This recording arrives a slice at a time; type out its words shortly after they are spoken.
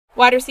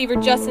Wide receiver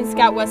Justin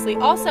Scott-Wesley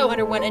also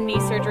underwent a knee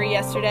surgery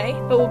yesterday,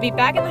 but will be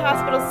back in the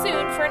hospital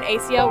soon for an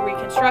ACL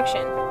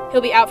reconstruction.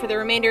 He'll be out for the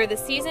remainder of the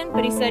season,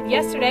 but he said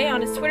yesterday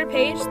on his Twitter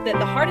page that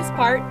the hardest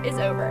part is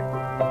over.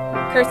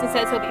 Kirsten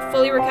says he'll be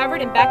fully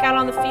recovered and back out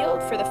on the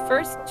field for the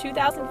first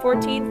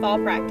 2014 fall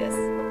practice.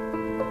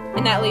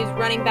 And that leaves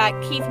running back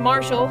Keith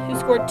Marshall, who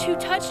scored 2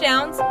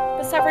 touchdowns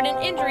but suffered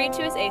an injury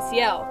to his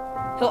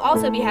ACL. He'll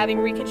also be having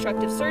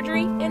reconstructive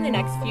surgery in the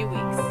next few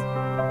weeks.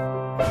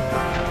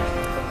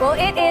 Well,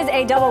 it is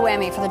a double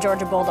whammy for the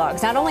Georgia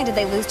Bulldogs. Not only did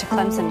they lose to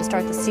Clemson to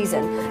start the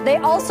season, they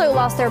also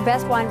lost their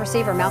best wide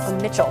receiver,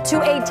 Malcolm Mitchell,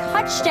 to a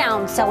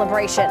touchdown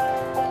celebration.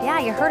 Yeah,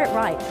 you heard it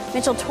right.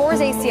 Mitchell tore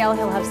his ACL.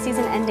 He'll have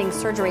season-ending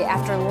surgery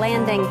after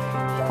landing,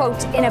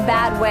 quote, in a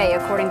bad way,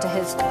 according to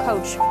his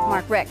coach,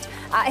 Mark Richt.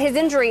 His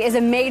injury is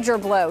a major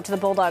blow to the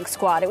Bulldogs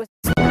squad.